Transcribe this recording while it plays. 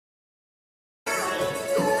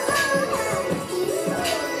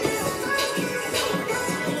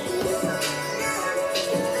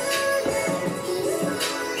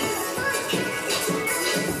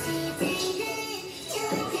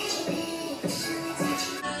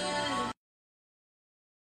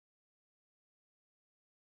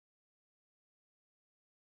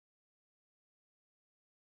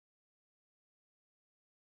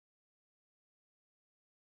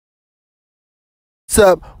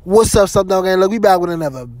What's up, Sub Dog Gang? Look, we back with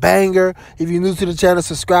another banger. If you're new to the channel,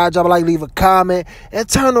 subscribe, drop a like, leave a comment, and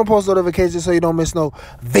turn on post notifications so you don't miss no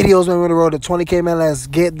videos when we're on the road to 20K, man. Let's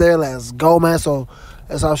get there. Let's go, man. So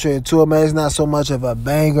that's how I'll show you to it, man. It's not so much of a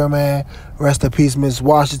banger, man. Rest in peace, Miss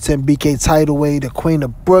Washington, BK Tidalway, the Queen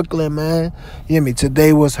of Brooklyn, man. You hear me?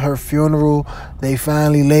 Today was her funeral. They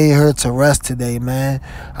finally laid her to rest today, man.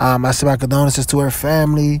 I send my condolences to her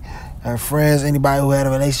family, her friends, anybody who had a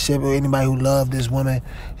relationship or anybody who loved this woman.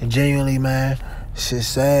 And genuinely, man, shit's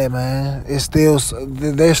sad, man. They're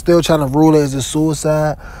still trying to rule it as a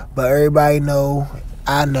suicide, but everybody know,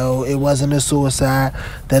 I know, it wasn't a suicide.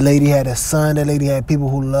 That lady had a son. That lady had people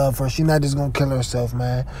who love her. She not just gonna kill herself,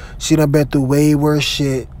 man. She done been through way worse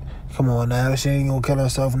shit. Come on now, she ain't gonna kill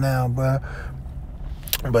herself now, bro.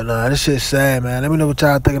 But nah, this shit's sad, man. Let me know what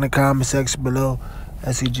y'all think in the comment section below.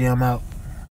 SCG, I'm out.